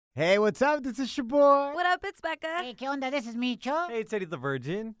Hey, what's up? This is your boy. What up, it's Becca. Hey, ¿qué onda? This is Micho. Hey, it's Eddie the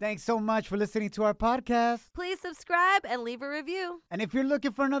Virgin. Thanks so much for listening to our podcast. Please subscribe and leave a review. And if you're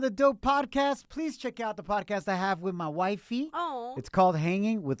looking for another dope podcast, please check out the podcast I have with my wifey. Oh. It's called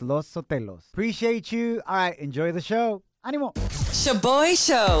Hanging with Los Sotelos. Appreciate you. All right, enjoy the show. Animo. Shaboy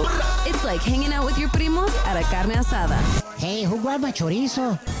Show. It's like hanging out with your primos at a carne asada. Hey, who got my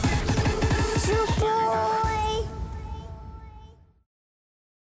chorizo?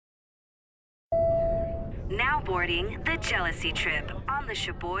 Now boarding the jealousy trip on the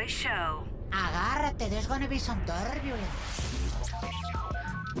Shaboy Show. Agárrate, there's gonna be some turbulence.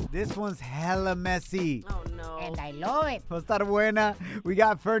 This one's hella messy. Oh, no. And I love it. Va a estar buena. We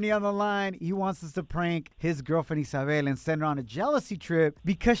got Fernie on the line. He wants us to prank his girlfriend Isabel and send her on a jealousy trip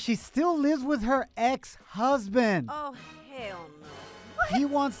because she still lives with her ex-husband. Oh, hell no. He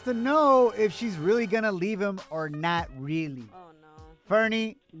wants to know if she's really gonna leave him or not really. Oh, no.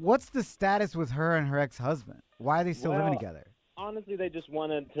 Fernie, what's the status with her and her ex-husband? Why are they still living together? Honestly, they just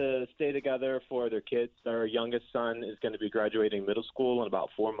wanted to stay together for their kids. Their youngest son is going to be graduating middle school in about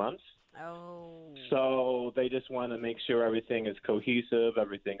 4 months. Oh. So they just want to make sure everything is cohesive,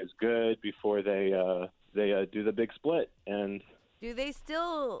 everything is good before they do the big split. And Do they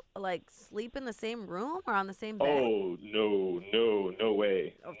still, like, sleep in the same room or on the same bed? oh no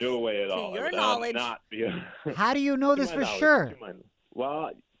way, no way at To all. your That would knowledge. not be How do you know to this my for knowledge, sure? to my-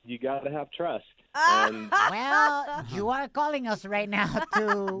 Well, you got to have trust. Ah. And Well, you are calling us right now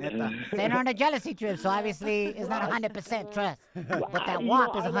to Neta. send her on a jealousy trip, so obviously it's not 100% trust. But that you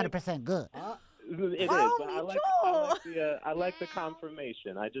WAP know, is I like- 100% good. It is. Wow, But I like the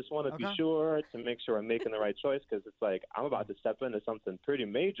confirmation. I just want to be Okay. sure to make sure I'm making the right choice because it's like I'm about to step into something pretty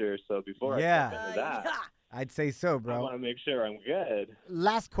major. So before Yeah. I step into that, I'd say so, I bro. want to make sure I'm good.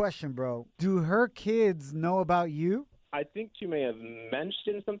 Last question, bro. Do her kids know about you? I think she may have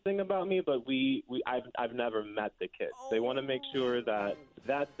mentioned something about me, but I've never met the kids. They want to make sure that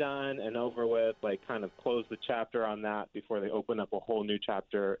that's done and over with, like kind of close the chapter on that before they open up a whole new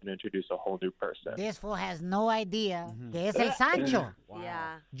chapter and introduce a whole new person. This fool has no idea que es el Sancho.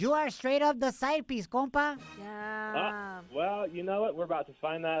 Yeah. You are straight up the side piece, compa. Yeah. Well, you know what? We're about to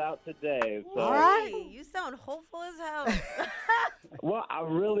find that out today. So, All right. Hey, you sound hopeful as hell. well, I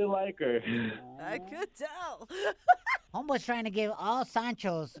really like her. I could tell. Homeboy's trying to give all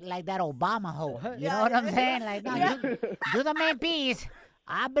Sanchos like that Obama hoe. You know what I'm saying? Like, no, you the main piece.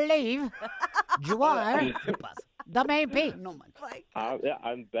 I believe you are the main piece. Like, Yeah,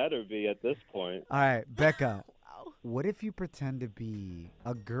 I'm better be at this point. All right, Becca. What if you pretend to be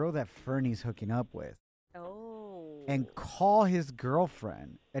a girl that Fernie's hooking up with oh. and call his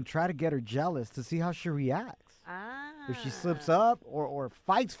girlfriend and try to get her jealous to see how she reacts? Ah. If she slips up or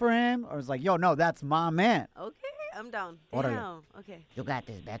fights for him or is like, yo, no, that's my man. Okay, I'm down. Órale. Damn. Okay. You got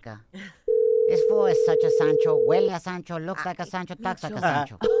this, Becca. This fool is such a Sancho. Huele a Sancho, looks like a Sancho, talks like a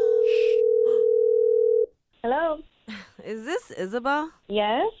Sancho. Hello. Is this Isabel?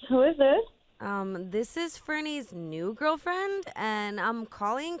 Yes. Who is this? This is Fernie's new girlfriend, and I'm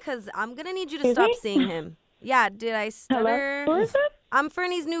calling because I'm gonna need you to Excuse stop me? seeing him. Yeah, did I stutter? Hello. Who is it? I'm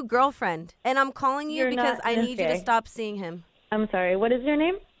Fernie's new girlfriend, and I'm calling you You're because not- I need you to okay. stop seeing him. I'm sorry. What is your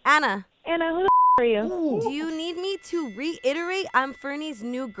name? Anna, Anna. Who the are you? do you need me to reiterate I'm Fernie's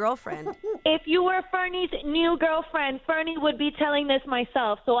new girlfriend? If you were Fernie's new girlfriend, Fernie would be telling this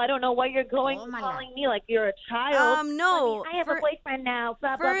myself. So I don't know why you're going Oh, my calling me like you're a child. No. I have a boyfriend now.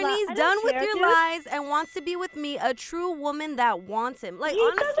 Blah blah blah. Fernie's I don't done with care, your dude. lies and wants to be with me, a true woman that wants him. Like, He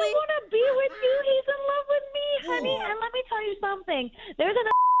honestly, doesn't want to be with you. He's in love with me, honey. And let me tell you something. There's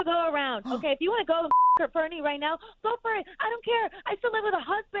enough to go around. Okay, if you want to go for Fernie right now, go for it. I don't care. I still live with a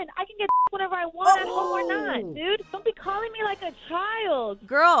husband. I can get whenever I want at home or not, dude. Don't be calling me like a child.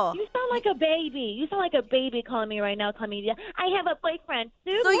 girl. You sound like a baby. You sound like a baby calling me right now, telling me, I have a boyfriend.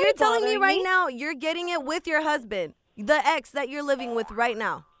 Dude, So why you're are you telling me bothering right now you're getting it with your husband, the ex that you're living with right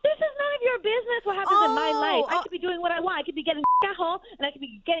now. This is none of your business what happens in my life. I Oh, could be doing what I want. I could be getting at home, and I could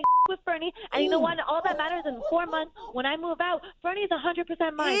be getting with Fernie. And you know what? All that matters in 4 months, when I move out, Fernie's 100%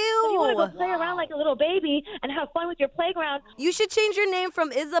 mine. So if you want to Ew. go play around like a little baby and have fun with your playground, You should change your name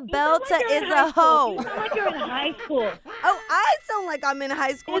from you Isabel sound like to you're in high school. Isaho. You sound like you're in high school. Oh, I sound like I'm in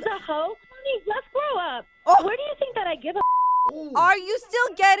high school. Is a hoe? Honey, let's grow up. Oh. Where do you think that I give a Are you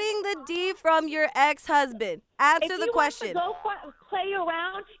still getting the D from your ex-husband? Answer the question. If he wants to go play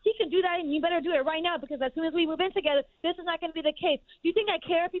around, he can do that, and you better do it right now because as soon as we move in together, this is not going to be the case. Do you think I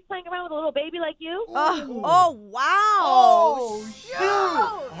care if he's playing around with a little baby like you? Oh, wow.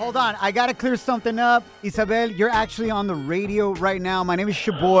 Hold on, I gotta clear something up. Isabel, you're actually on the radio right now. My name is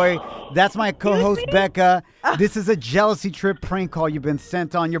Shaboy. That's my co-host Becca. This is a jealousy trip prank call you've been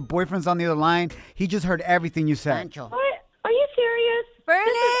sent on. Your boyfriend's on the other line. He just heard everything you said. Sancho. What? Are you serious?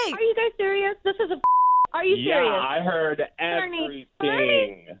 Bernie. Are you guys serious? This is a. Are you Yeah, serious? I heard Bernie,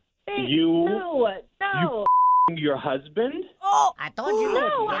 everything. Bernie, You, No. your husband, I told you.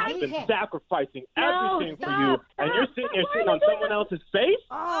 No, le has been dije. sacrificing No, everything for you, stop, and you're stop. sitting there Why sitting are on you doing someone that? else's face?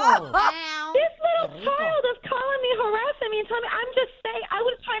 Oh. This little child is calling me, harassing me, and telling me I'm just saying. I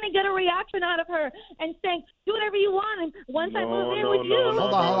was trying to get a reaction out of her and saying, do whatever you want. And once I move in with you,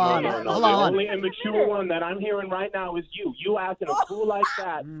 Hold on. The only immature one that I'm hearing right now is you. You acting a fool like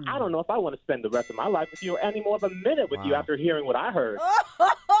that. I don't know if I want to spend the rest of my life with you or any more of a minute with you Wow. after hearing what I heard.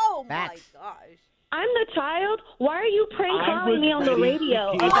 Oh, my Facts. gosh. I'm the child. Why are you prank I calling me on the was ready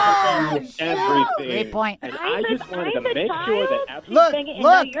radio? to give you everything. Great point. And I'm I just the- wanted I'm to the make sure child? that every Look, Thinking,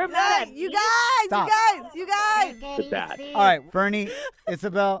 look. You're mad. Hey, you guys, Stop. you guys. Look at that. All right, Fernie,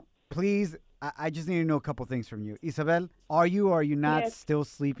 Isabel, please, I just need to know a couple things from you. Isabel, are you or are you not Yes. still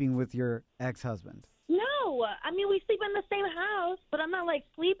sleeping with your ex-husband? No, I mean we sleep in the same house, but I'm not like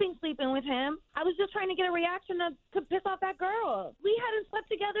sleeping with him. I was just trying to get a reaction to piss off that girl. We hadn't slept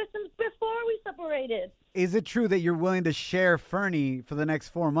together since before we separated. Is it true that you're willing to share Fernie for the next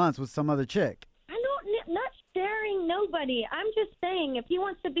 4 months with some other chick? Not sharing nobody. I'm just saying if he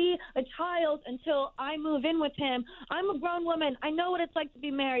wants to be a child until I move in with him, I'm a grown woman. I know what it's like to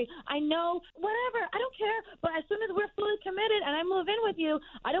be married. I know whatever. I don't care. But as soon as we're fully committed and I move in with you,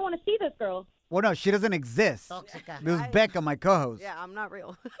 I don't want to see this girl. Well, no, she doesn't exist. Toxica. It was Becca, my co-host. Yeah, I'm not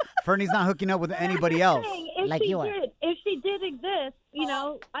real. Fernie's not hooking up with anybody I'm else. saying, if Like she you are. did, if she did exist, you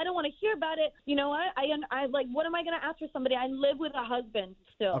know, I don't want to hear about it. You know what? I like. What am I gonna ask for somebody? I live with a husband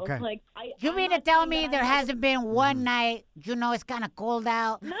still. Okay. Like, You I'm mean to not tell saying me that there I'm- hasn't been one night, you know, it's kind of cold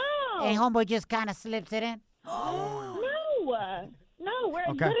out, No. and homeboy just kind of slips it in? No, we're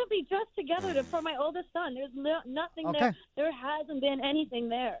Okay. literally just together for my oldest son. There's nothing Okay. there. There hasn't been anything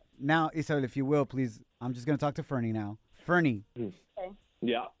there. Now, Isabel, if you will, please, I'm just going to talk to Fernie now. Fernie,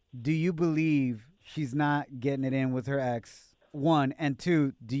 Yeah. do you believe she's not getting it in with her ex? One, and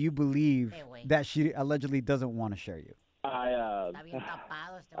two, do you believe Hey, wait. that she allegedly doesn't want to share you? Está bien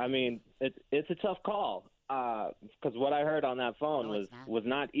tapado este I mean, it's a tough call because what I heard on that phone No, was it's not. was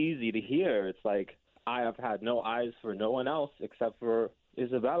not easy to hear. It's like I have had no eyes for no one else except for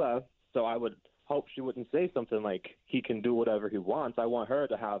Isabella, so I would hope she wouldn't say something like he can do whatever he wants. I want her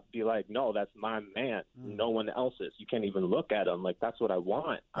to be like, no, that's my man. No one else's. You can't even look at him. Like that's what I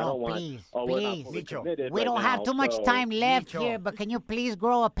want. I Oh, don't want. please, We're not please. fully Micho, committed We right don't have now, too much so- time left Micho. here, but can you please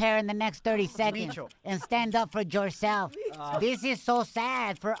grow a pair in the next 30 seconds Micho. and stand up for yourself? This is so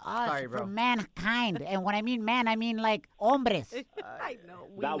sad for us, Sorry, bro. for mankind. And when I mean man, I mean like hombres. I know.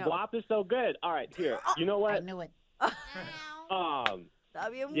 We That know. WAP is so good. All right, here. You know I what? knew it. Está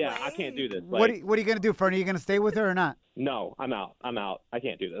bien Yeah, I can't do this. What Like, are you going to do, Fernie? Are you going to stay with her or not? no, I'm out. I'm out. I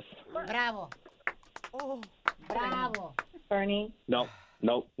can't do this. Bravo. Oh, Bravo. Bernie, Nope.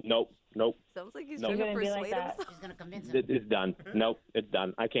 Nope. Nope. Nope. sounds like he's No. trying to You're gonna be like persuade that. himself. She's going to convince him. It's done. Nope. It's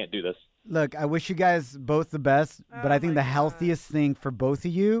done. I can't do this. Look, I wish you guys both the best, but I think the healthiest thing for both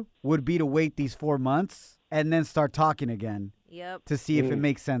of you would be to wait these 4 months and then start talking again Yep. to see if it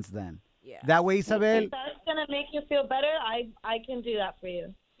makes sense then. Yeah. That way, Isabel, if that's gonna make you feel better, I can do that for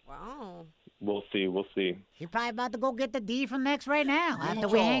you. Wow. We'll see. We'll see. She's probably about to go get the D from next right now after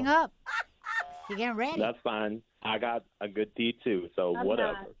we hang up. She getting ready. That's fine. I got a good D too, so I'm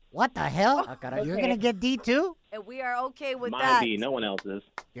whatever. not. What the hell? caray. You're going to get D too? And we are okay with My that. D, no one else's.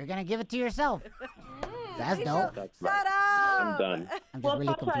 You're going to give it to yourself. That's dope. That's Shut right. up. I'm done. I'm just We'll really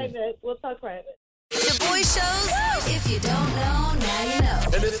talk confused. private. We'll talk private. Shaboy Shows. If you don't know, now you know.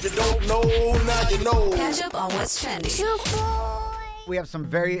 And if you don't know, now you know. Catch up on what's trending. we have some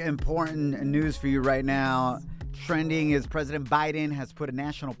very important news for you right now. Trending is President Biden has put a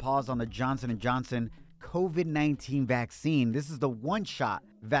national pause on the Johnson & Johnson COVID-19 vaccine. This is the one-shot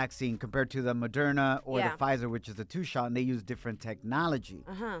vaccine compared to the Moderna or Yeah. the Pfizer, which is a two-shot, and they use different technology.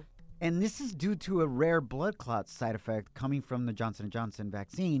 Uh-huh. And this is due to a rare blood clot side effect coming from the Johnson & Johnson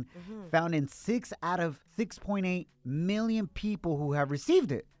vaccine found in 6 out of 6.8 million people who have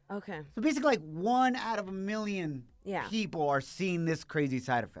received it. Okay. So basically like 1 out of a million Yeah. people are seeing this crazy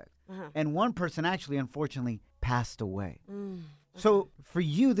side effect. Uh-huh. And one person actually, unfortunately, passed away. So for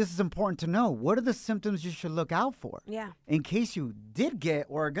you, this is important to know. What are the symptoms you should look out for? Yeah. In case you did get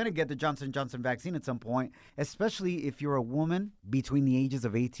or are going to get the Johnson & Johnson vaccine at some point, especially if you're a woman between the ages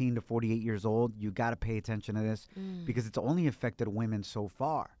of 18 to 48 years old, you got to pay attention to this because it's only affected women so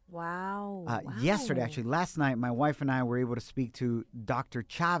far. Wow. Yesterday, actually, last night, my wife and I were able to speak to Dr.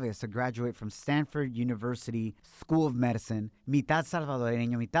 Chavez, a graduate from Stanford University School of Medicine, mitad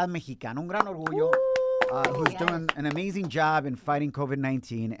salvadoreño, mitad mexicano, un gran orgullo, who's doing an amazing job in fighting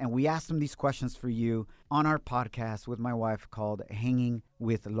COVID-19. And we asked him these questions for you on our podcast with my wife called Hanging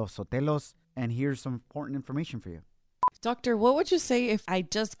with Los Sotelos. And here's some important information for you. Doctor, what would you say if I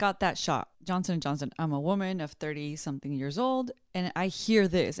just got that shot? Johnson & Johnson, I'm a woman of 30-something years old, and I hear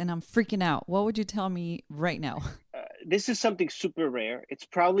this, and I'm freaking out. What would you tell me right now? This is something super rare. It's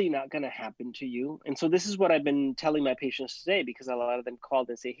probably not going to happen to you. And so this is what I've been telling my patients today, because a lot of them called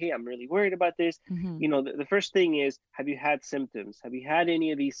and say, hey, I'm really worried about this. You know, the first thing is, have you had symptoms? Have you had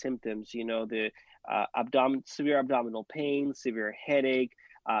any of these symptoms? You know, the severe abdominal pain, severe headache,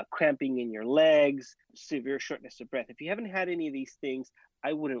 cramping in your legs, severe shortness of breath. If you haven't had any of these things,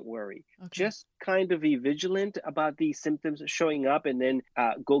 I wouldn't worry. Okay. Just kind of be vigilant about these symptoms showing up and then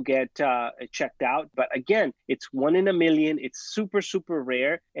go get checked out. But again, it's 1 in a million. It's super, super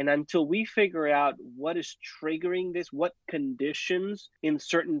rare. And until we figure out what is triggering this, what conditions in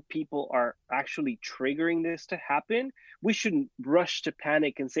certain people are actually triggering this to happen, we shouldn't rush to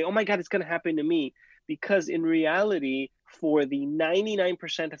panic and say, oh my God, it's going to happen to me. Because in reality, for the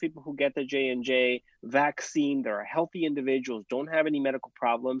 99% of people who get the J&J vaccine, they're healthy individuals, don't have any medical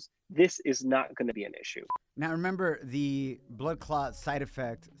problems, this is not going to be an issue. Now, remember, the blood clot side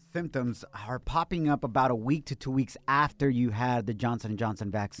effect symptoms are popping up about a week to 2 weeks after you had the Johnson & Johnson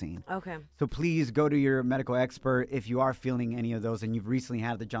vaccine. Okay. So please go to your medical expert if you are feeling any of those and you've recently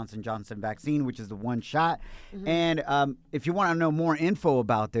had the Johnson & Johnson vaccine, which is the one shot. And if you want to know more info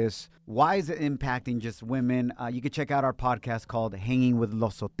about this, why is it impacting just women, you can check out our podcast called Hanging with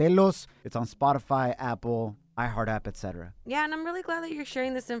Los Sotelos. It's on Spotify, Apple, iHeart app, etc. Yeah, and I'm really glad that you're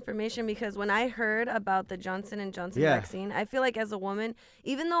sharing this information because when I heard about the Johnson & Johnson vaccine, I feel like as a woman,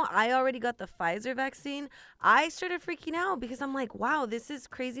 even though I already got the Pfizer vaccine, I started freaking out because I'm like, wow, this is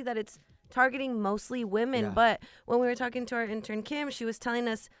crazy that it's targeting mostly women. Yeah. But when we were talking to our intern, Kim, she was telling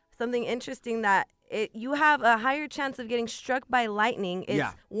us something interesting that you have a higher chance of getting struck by lightning.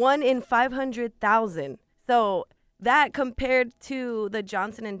 It's 1 in 500,000. So that compared to the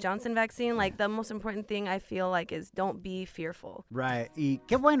Johnson & Johnson vaccine, like the most important thing I feel like is don't be fearful. Right. Y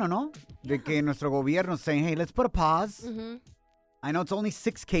qué bueno, ¿no? De que nuestro gobierno is saying, hey, let's put a pause. I know it's only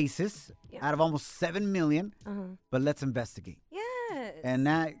 6 cases out of almost 7 million, but let's investigate. Yes. And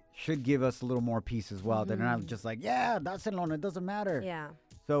that should give us a little more peace as well. They're not just like, yeah, that's alone. It doesn't matter. Yeah.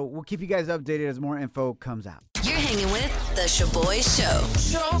 So we'll keep you guys updated as more info comes out. You're hanging with The Shaboy Show.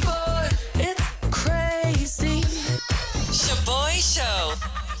 Shaboy, it's crazy. Shaboy Show.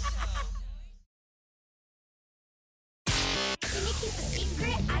 Can you keep a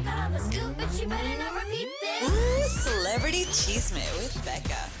secret? I got all the scoop, but you better not repeat this. Ooh, Celebrity Cheesemate with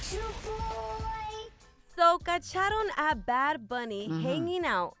Becca. So, cacharon a Bad Bunny hanging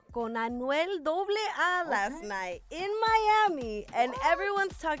out con Anuel AA last night in Miami. And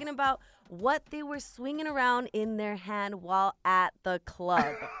everyone's talking about what they were swinging around in their hand while at the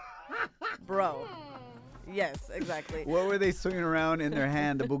club. Bro. Yes, exactly. What were they swinging around in their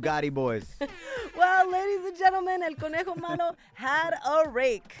hand, the Bugatti boys? Well, ladies and gentlemen, El Conejo Malo had a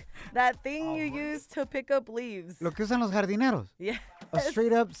rake. That thing you use to pick up leaves. Lo que usan los jardineros. Yeah. A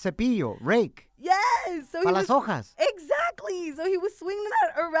straight up cepillo, rake. Yes. So Para las hojas. Exactly. So he was swinging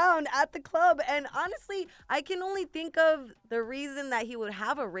that around at the club. And honestly, I can only think of the reason that he would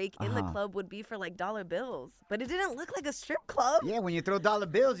have a rake in the club would be for like dollar bills. But it didn't look like a strip club. Yeah, when you throw dollar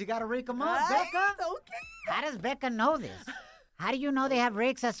bills, you got to rake them up, Becca. Okay. How does Becca know this? How do you know they have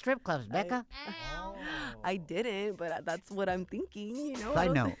rakes at strip clubs, Becca? I didn't, but that's what I'm thinking, you know. I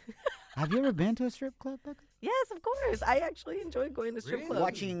know. Have you ever been to a strip club, Becca? Yes, of course. I actually enjoy going to strip clubs.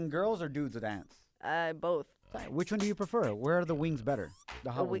 Watching girls or dudes dance? Both. Which one do you prefer? Where are the wings better?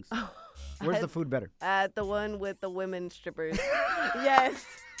 The hot wings. Where's the food better? At the one with the women strippers. Yes,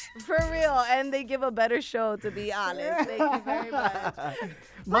 for real. And they give a better show, to be honest. Thank you very much.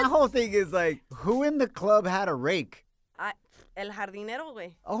 My whole thing is like, who in the club had a rake? El jardinero,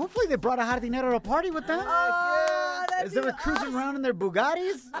 güey. Oh, hopefully they brought a jardinero to party with them. Is they were cruising around in their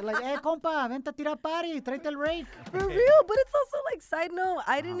Bugattis? Like, hey, compa, vente a tirar party, tráete el rake. For real, but it's also like, side note,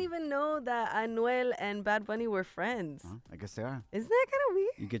 I didn't even know that Anuel and Bad Bunny were friends. I guess they are. Isn't that kind of weird?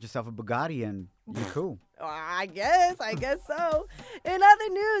 You get yourself a Bugatti and You're cool. I guess so. In other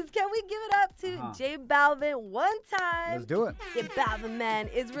news, can we give it up to J Balvin one time? Let's do it. J Balvin, man,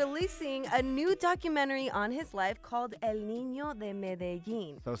 is releasing a new documentary on his life called El Niño de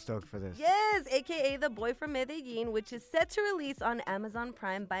Medellín. So stoked for this. Yes, a.k.a. The Boy from Medellín, which is set to release on Amazon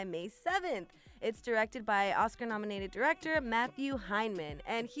Prime by May 7th. It's directed by Oscar-nominated director Matthew Heineman.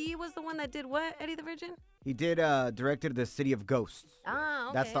 And he was the one that did what, Eddie the Virgin? He did directed The City of Ghosts. Ah,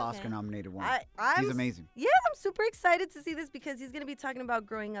 okay. That's the Oscar-nominated one. He's amazing. Yeah, I'm super excited to see this because he's going to be talking about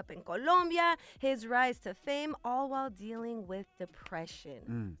growing up in Colombia, his rise to fame, all while dealing with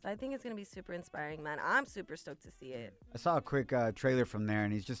depression. So I think it's going to be super inspiring, man. I'm super stoked to see it. I saw a quick trailer from there,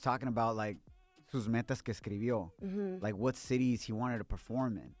 and he's just talking about, like, sus metas que escribió. Like, what cities he wanted to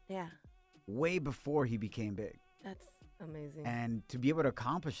perform in. Yeah. Way before he became big. That's amazing. And to be able to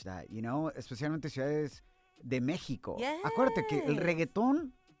accomplish that, you know, especialmente ciudades de México. Yes. Acuérdate que el reggaetón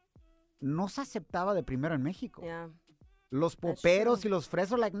no se aceptaba de primero en México. Yeah. Los poperos y los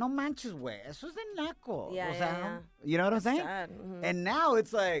fresos, like, no manches, güey, eso es de naco. Yeah, o sea, yeah. You know what I'm saying? Sad. And now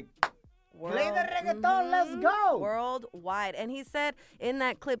it's like, play the reggaeton, let's go. Worldwide. And he said in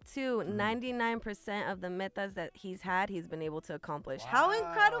that clip, too, 99% of the metas that he's had, he's been able to accomplish. How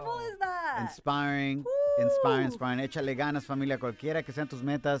incredible is that? Inspiring. Échale ganas, familia. Cualquiera que sean tus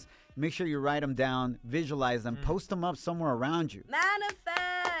metas, make sure you write them down, visualize them, post them up somewhere around you.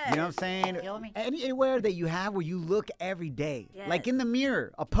 Manifest. You know what I'm saying? Anywhere that you have where you look every day. Yes. Like in the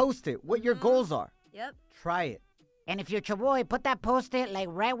mirror, a post-it, what your goals are. Yep. Try it. And if you're Chaboy, put that post-it like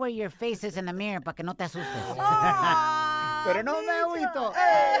right where your face is in the mirror para que no te asustes. Pero no me agüito.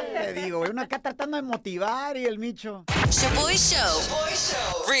 Te digo, uno acá tratando de motivar y el Micho. Shaboy Show.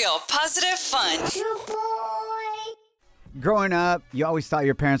 Real positive fun. Growing up, you always thought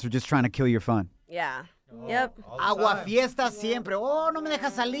your parents were just trying to kill your fun. Yeah. Yep. Agua fiesta siempre. Oh, no me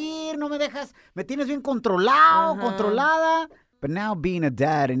dejas salir, no me dejas. Me tienes bien controlado, controlada. But now being a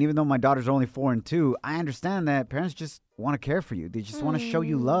dad, and even though my daughters are only 4 and 2, I understand that parents just want to care for you. They just want to show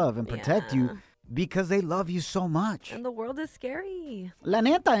you love and protect you because they love you so much. And the world is scary. La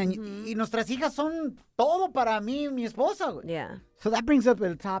neta, y nuestras hijas son todo para mí y mi esposa. Yeah. So that brings up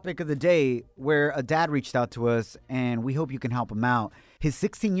the topic of the day where a dad reached out to us, and we hope you can help him out. His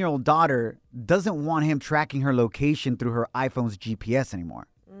 16-year-old daughter doesn't want him tracking her location through her iPhone's GPS anymore.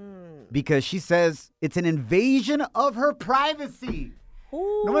 Because she says it's an invasion of her privacy.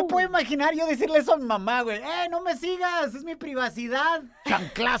 No me puedo imaginar yo decirle eso a mi mamá, güey. No me sigas, es mi privacidad.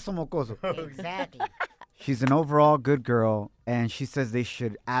 Chanclazo mocoso. Exactly. She's an overall good girl, and she says they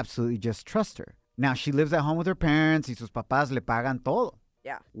should absolutely just trust her. Now, she lives at home with her parents, y sus papás le pagan todo.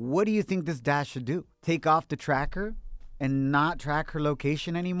 Yeah. What do you think this dad should do? Take off the tracker and not track her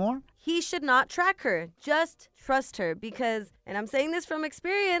location anymore? He should not track her. Just trust her because, and I'm saying this from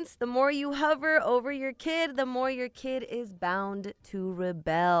experience, the more you hover over your kid, the more your kid is bound to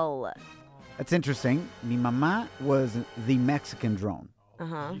rebel. That's interesting. Mi mamá was the Mexican drone.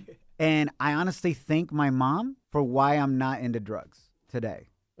 Uh-huh. And I honestly thank my mom for why I'm not into drugs today.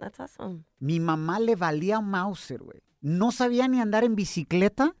 That's awesome. Mi mamá le valía un Mauser, güey. No sabía ni andar en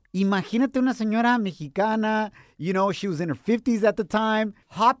bicicleta. Imagínate una señora mexicana, you know, she was in her 50s at the time,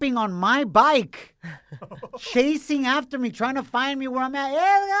 hopping on my bike, chasing after me, trying to find me where I'm at.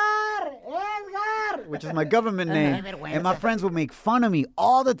 Edgar, which is my government name. And my friends would make fun of me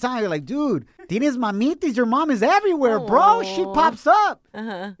all the time. They're like, dude, tienes mamitis, your mom is everywhere, bro. She pops up.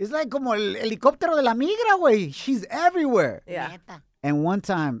 It's like como el helicóptero de la migra, güey. She's everywhere. Yeah. And one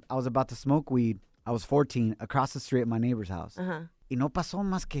time, I was about to smoke weed. I was 14, across the street at my neighbor's house. Y no pasó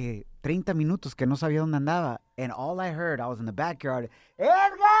más que 30 minutos que no sabía dónde andaba. And all I heard, I was in the backyard,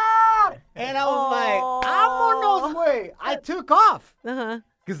 Edgar! And I was like, vámonos, güey. I took off.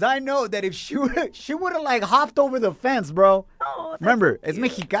 Because I know that if she would have like hopped over the fence, bro. Oh, remember, it's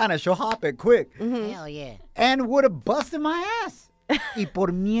Mexicana. She'll hop it quick. Hell yeah. And would have busted my ass. Y por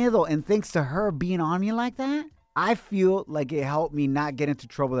miedo. And thanks to her being on me like that, I feel like it helped me not get into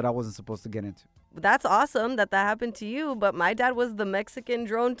trouble that I wasn't supposed to get into. That's awesome that happened to you, but my dad was the Mexican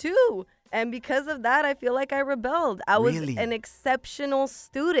drone too. And because of that, I feel like I rebelled. I was an exceptional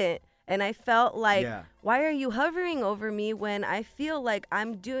student. And I felt like, why are you hovering over me when I feel like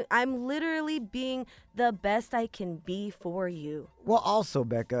I'm literally being the best I can be for you? Well, also,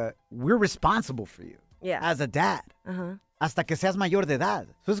 Becca, we're responsible for you. Yeah. As a dad. Hasta que seas mayor de edad.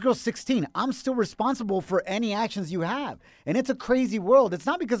 So this girl's 16. I'm still responsible for any actions you have. And it's a crazy world. It's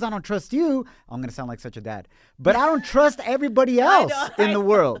not because I don't trust you. I'm going to sound like such a dad. But I don't trust everybody else in the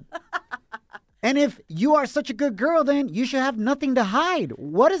world. And if you are such a good girl, then you should have nothing to hide.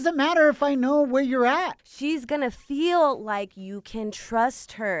 What does it matter if I know where you're at? She's going to feel like you can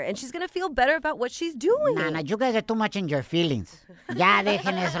trust her, and she's going to feel better about what she's doing. Nah, you guys are too much in your feelings. Ya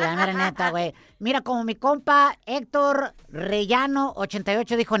dejen eso, la mera neta, güey. Mira, como mi compa Héctor Rellano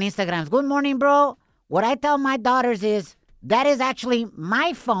 88 dijo en Instagram, good morning, bro. What I tell my daughters is, that is actually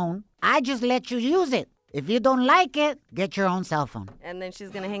my phone. I just let you use it. If you don't like it, get your own cell phone. And then she's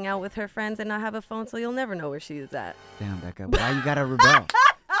going to hang out with her friends and not have a phone, so you'll never know where she is at. Damn, Becca, why you gotta rebel?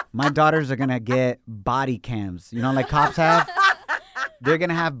 My daughters are gonna get body cams. You know, like cops have? They're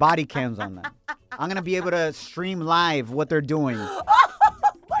gonna have body cams on them. I'm gonna be able to stream live what they're doing.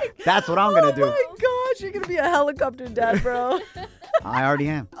 That's what I'm gonna do. Oh my gosh, you're gonna be a helicopter dad, bro. I already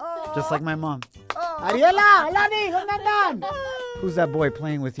am. Just like my mom. Ariela, Alani, who's that boy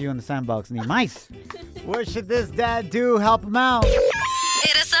playing with you in the sandbox? Need mice. What should this dad do? Help him out.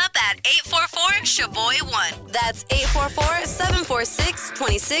 Hit us up at 844-SHABOY1. That's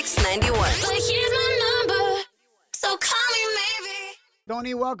 844-746-2691. But here's my number, so call me maybe.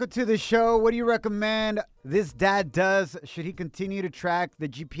 Tony, welcome to the show. What do you recommend this dad does? Should he continue to track the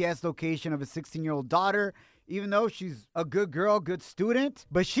GPS location of his 16-year-old daughter, even though she's a good girl, good student?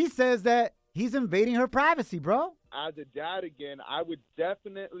 But she says that he's invading her privacy, bro. As a dad again, I would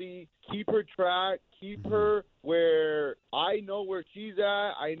definitely keep her track, keep her where I know where she's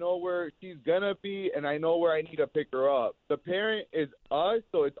at, I know where she's gonna be, and I know where I need to pick her up. The parent is us,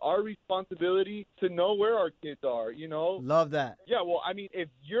 so it's our responsibility to know where our kids are, you know? Love that. Yeah, well, I mean, if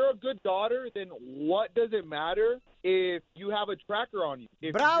you're a good daughter, then what does it matter if you have a tracker on you?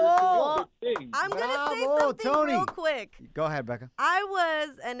 If Bravo! You're doing good things? I'm going to say Bravo, something Tony. real quick. Go ahead, Becca. I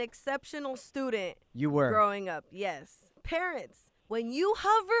was an exceptional student You were. growing up, yes. Parents, when you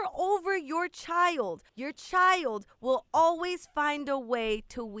hover over your child will always find a way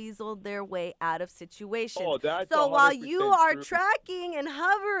to weasel their way out of situations. Oh, that's so while 100% you are true. tracking and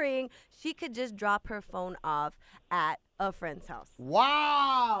hovering, she could just drop her phone off at a friend's house.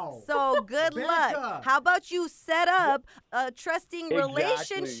 Wow. So good Becca. luck. How about you set up a trusting Exactly.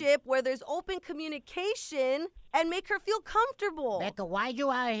 relationship where there's open communication and make her feel comfortable? Becca, why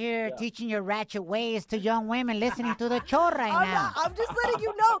you out here teaching your ratchet ways to young women listening to the show right now? I'm just letting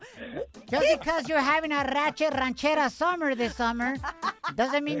you know. Just because you're having a ratchet ranchera summer this summer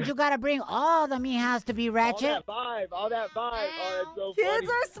doesn't mean you gotta bring all the mijas to be ratchet. All that vibe. Oh, that's so Kids funny.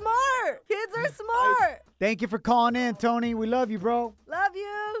 are smart. Kids are smart. Thank you for calling in, Tony. We love you, bro. Love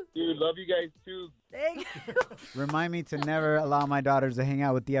you. Dude, love you guys too. Thank you. Remind me to never allow my daughters to hang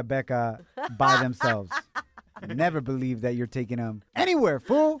out with Tia Becca by themselves. Never believe that you're taking them anywhere,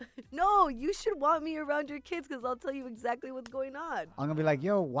 fool. No, you should want me around your kids because I'll tell you exactly what's going on. I'm going to be like,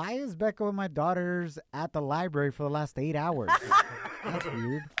 yo, why is Becca with my daughters at the library for the last 8 hours? That's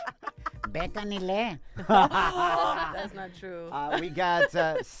weird. Becca ni lee. That's not true. We got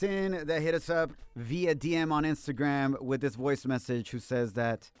Sin that hit us up via DM on Instagram with this voice message who says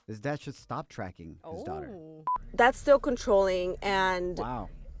that his dad should stop tracking his daughter. That's still controlling, and Wow.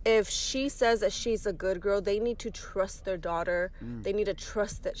 if she says that she's a good girl, they need to trust their daughter. They need to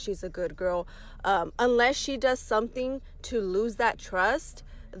trust that she's a good girl. Unless she does something to lose that trust,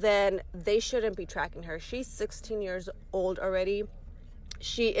 then they shouldn't be tracking her. She's 16 years old already.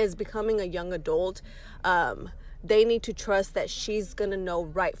 She is becoming a young adult. They need to trust that she's going to know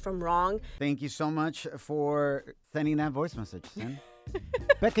right from wrong. Thank you so much for sending that voice message, Sin.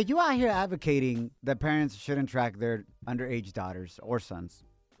 Becca, you out here advocating that parents shouldn't track their underage daughters or sons.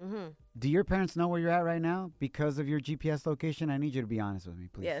 Mm-hmm. Do your parents know where you're at right now because of your GPS location? I need you to be honest with me,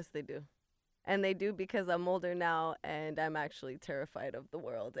 please. Yes, they do. And they do because I'm older now and I'm actually terrified of the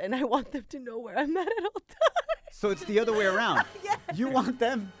world. And I want them to know where I'm at all times. So it's the other way around. Yes. You want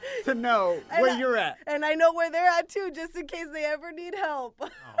them to know where you're at. And I know where they're at too, just in case they ever need help.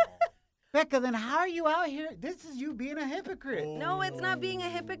 Becca, then how are you out here? This is you being a hypocrite. No, it's not being a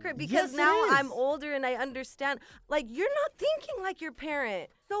hypocrite because Yes, it now is. I'm older and I understand. Like, you're not thinking like your parent.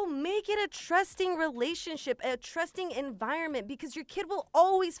 So make it a trusting relationship, a trusting environment, because your kid will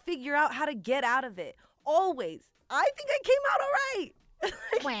always figure out how to get out of it. Always. I think I came out all right.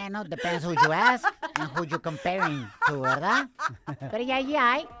 Bueno, depends who you ask and who you comparing to, ¿verdad? Pero ya,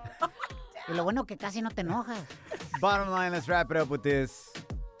 ya. Y lo bueno que casi no te enojas. Bottom line, let's wrap it up with this.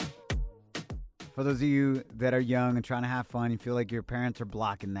 For those of you that are young and trying to have fun, you feel like your parents are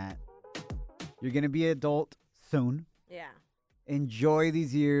blocking that. You're going to be an adult soon. Yeah. Enjoy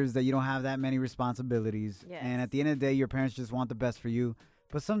these years that you don't have that many responsibilities. Yes. And at the end of the day, your parents just want the best for you.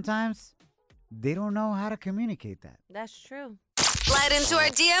 But sometimes they don't know how to communicate that. That's true. Slide into our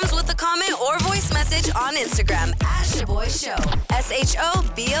DMs with a comment or voice message on Instagram at Shaboy Show.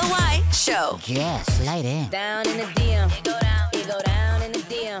 SHOBOY Show. Yes, slide in. Down in the DM. It go down in the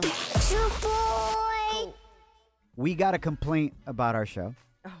DM. Shaboy. We got a complaint about our show.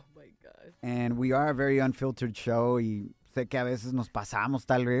 Oh, my God. And we are a very unfiltered show. Y sé que a veces nos pasamos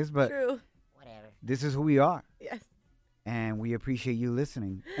tal vez, but True. this is who we are. Yes. And we appreciate you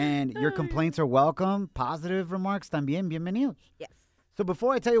listening. And your complaints are welcome. Positive remarks también, bienvenidos. Yes. So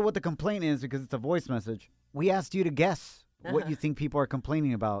before I tell you what the complaint is, because it's a voice message, we asked you to guess what you think people are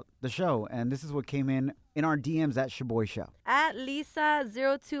complaining about the show. And this is what came in our DMs at Shaboy Show. At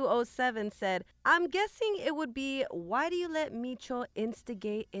Lisa0207 said, I'm guessing it would be, why do you let Micho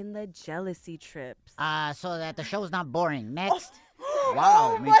instigate in the jealousy trips? So that the show's not boring. Next.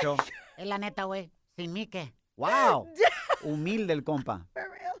 Wow, Micho. Es la neta, güey. Sin mí, ¿qué? Wow. Humilde el compa. For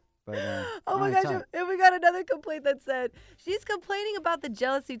real. But, oh my gosh, and we got another complaint that said, she's complaining about the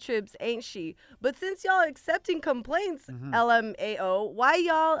jealousy trips, ain't she? But since y'all accepting complaints, LMAO, why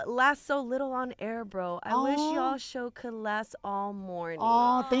y'all last so little on air, bro? I wish y'all show could last all morning.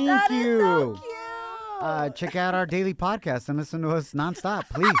 Oh, thank you. That is so cute. Check out our daily podcast and listen to us nonstop,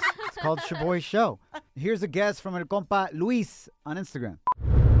 please. It's called Shaboy Show. Here's a guess from el compa Luis on Instagram.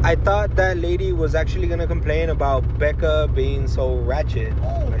 I thought that lady was actually going to complain about Becca being so ratchet.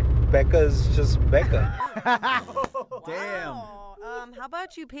 Like, Becca's just Becca. Damn. How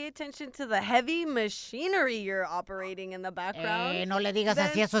about you pay attention to the heavy machinery you're operating in the background? No le digas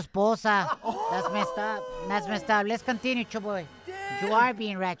así a su esposa. That's messed up. That's messed up. Let's continue, Chaboy. You are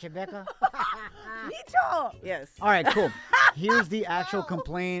being ratchet, Becca. Micho! Yes. All right, cool. Here's the actual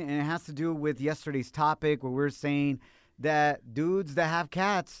complaint, and it has to do with yesterday's topic where we're saying that dudes that have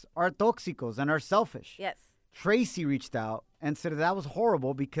cats are toxicos and are selfish. Yes. Tracy reached out and said that was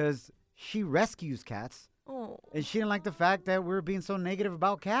horrible because she rescues cats. Oh. And she didn't like the fact that we're being so negative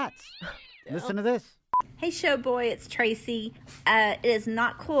about cats. Listen to this. Hey, Showboy, it's Tracy. It is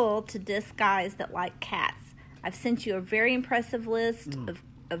not cool to diss guys that like cats. I've sent you a very impressive list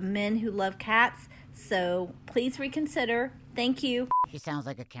of men who love cats, so please reconsider. Thank you. She sounds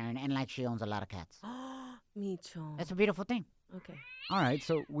like a Karen and like she owns a lot of cats. Micho. That's a beautiful thing. Okay. All right,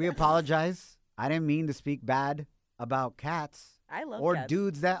 so we apologize. I didn't mean to speak bad about cats. I love or cats.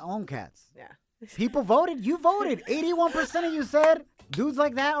 dudes that own cats. Yeah. People voted. You voted. 81% of you said dudes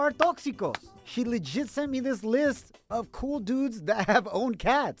like that are toxicos. She legit sent me this list of cool dudes that have owned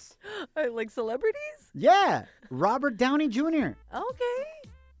cats. Like celebrities? Yeah. Robert Downey Jr. Okay.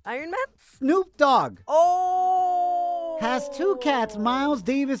 Iron Man? Snoop Dogg. Oh. Has 2 cats, Miles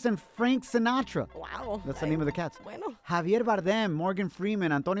Davis and Frank Sinatra. Wow. That's the name of the cats. Bueno. Javier Bardem, Morgan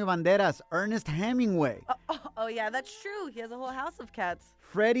Freeman, Antonio Banderas, Ernest Hemingway. Oh, yeah, that's true. He has a whole house of cats.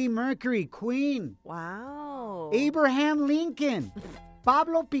 Freddie Mercury, Queen. Wow. Abraham Lincoln.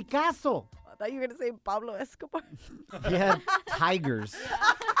 Pablo Picasso. I thought you were going to say Pablo Escobar. He had tigers.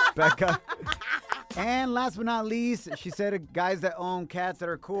 Becca. And last but not least, she said guys that own cats that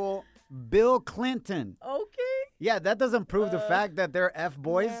are cool. Bill Clinton. Okay. Yeah, that doesn't prove the fact that they're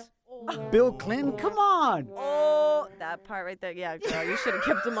F-boys. Bill Clinton, come on. Oh, that part right there. Yeah, girl, you should have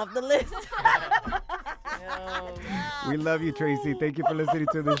kept him off the list. We love you, Tracy. Thank you for listening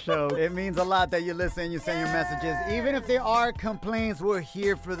to the show. It means a lot that you listen, you send your messages. Even if there are complaints, we're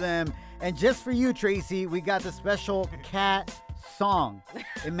here for them. And just for you, Tracy, we got the special cat song.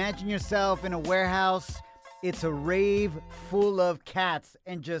 Imagine yourself in a warehouse. It's a rave full of cats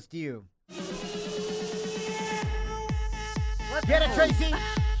and just you. Get it, Tracy.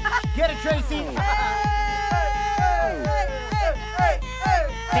 Get it, Tracy.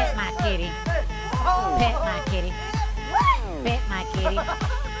 Pet my kitty. Pet my kitty. Pet my kitty.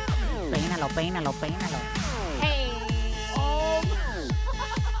 Peínalo, peínalo, peínalo. Hey.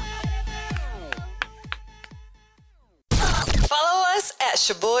 Follow us at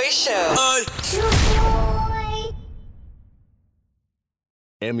Shaboy Show.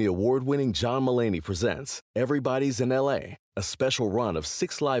 Emmy award-winning John Mulaney presents Everybody's in L.A., a special run of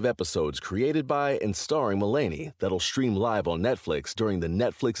 6 live episodes created by and starring Mulaney that'll stream live on Netflix during the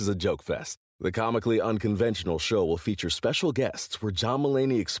Netflix is a Joke Fest. The comically unconventional show will feature special guests where John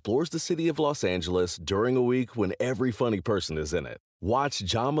Mulaney explores the city of Los Angeles during a week when every funny person is in it. Watch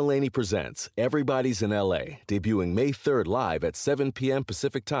John Mulaney Presents Everybody's in L.A., debuting May 3rd live at 7 p.m.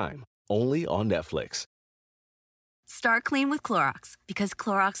 Pacific Time, only on Netflix. Start clean with Clorox because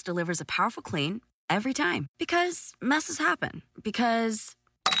Clorox delivers a powerful clean every time. Because messes happen. Because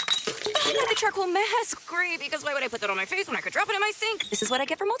The charcoal mask. Great, because why would I put that on my face when I could drop it in my sink? This is what I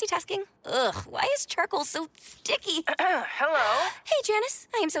get for multitasking. Ugh, why is charcoal so sticky? Hello? Hey, Janice.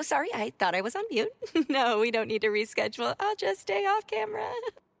 I am so sorry. I thought I was on mute. No, we don't need to reschedule. I'll just stay off camera.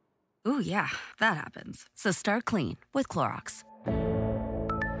 Ooh, yeah, that happens. So start clean with Clorox.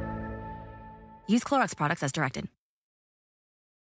 Use Clorox products as directed.